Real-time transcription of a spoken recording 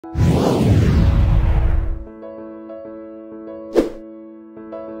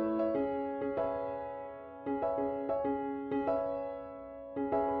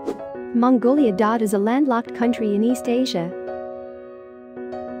Mongolia. Is a landlocked country in East Asia.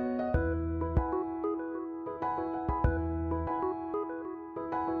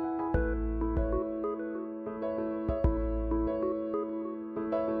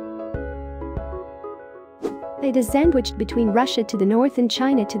 It is sandwiched between Russia to the north and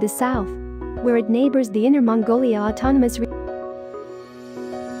China to the south, where it neighbours the Inner Mongolia Autonomous Region.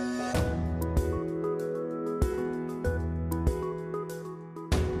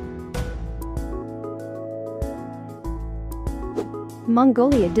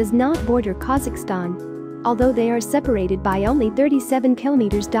 Mongolia does not border Kazakhstan, although they are separated by only 37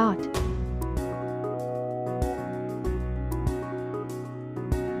 kilometres.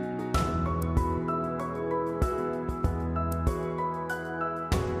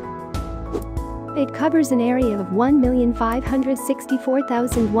 It covers an area of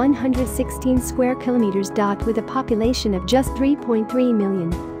 1,564,116 square kilometers. With a population of just 3.3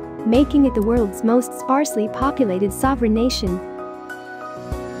 million, making it the world's most sparsely populated sovereign nation.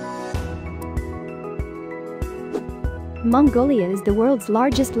 Mongolia is the world's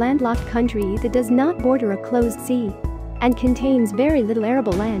largest landlocked country that does not border a closed sea and contains very little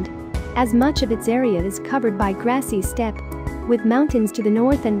arable land, as much of its area is covered by grassy steppe, with mountains to the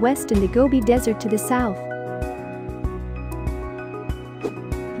north and west and the Gobi Desert to the south.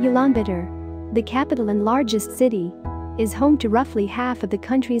 Ulaanbaatar, the capital and largest city, is home to roughly half of the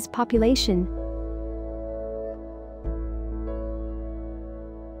country's population.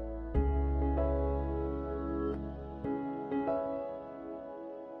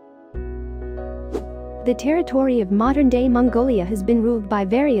 The territory of modern-day Mongolia has been ruled by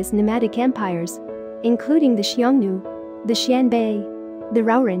various nomadic empires, including the Xiongnu, the Xianbei, the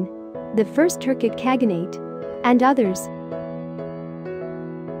Rouran, the First Turkic Khaganate, and others.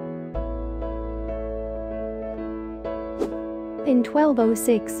 In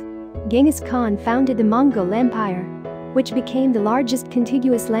 1206, Genghis Khan founded the Mongol Empire, which became the largest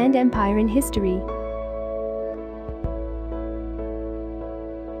contiguous land empire in history.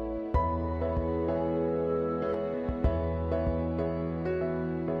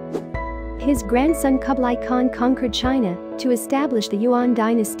 His grandson Kublai Khan conquered China to establish the Yuan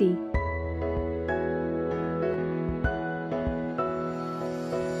dynasty.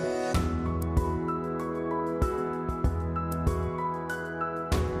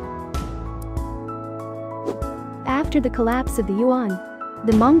 After the collapse of the Yuan,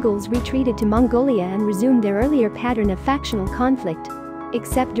 the Mongols retreated to Mongolia and resumed their earlier pattern of factional conflict,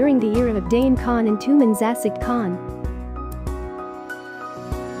 except during the era of Dayan Khan and Tumen Zasigd Khan.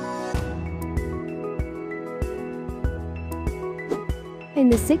 In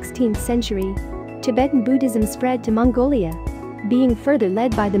the 16th century, Tibetan Buddhism spread to Mongolia, being further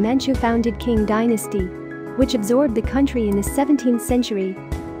led by the Manchu-founded Qing dynasty, which absorbed the country in the 17th century.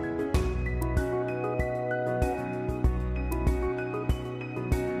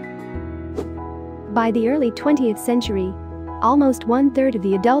 By the early 20th century, almost one-third of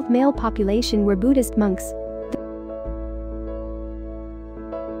the adult male population were Buddhist monks,